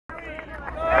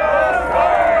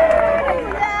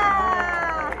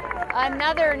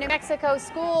Another New Mexico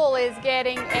school is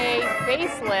getting a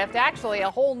facelift, actually a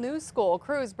whole new school.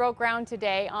 Crews broke ground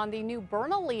today on the new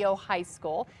Bernalillo High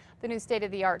School. The new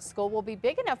state-of-the-art school will be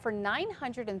big enough for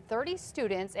 930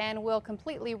 students and will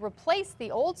completely replace the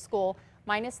old school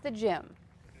minus the gym.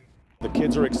 The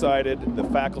kids are excited, the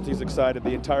faculty's excited,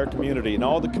 the entire community, and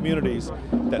all the communities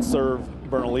that serve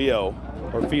Bernalillo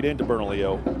or feed into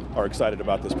Bernalillo are excited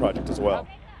about this project as well.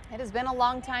 It has been a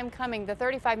long time coming. The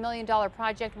 $35 million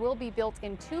project will be built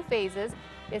in 2 phases.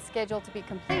 It's scheduled to be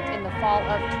complete in the fall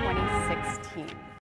of 2016.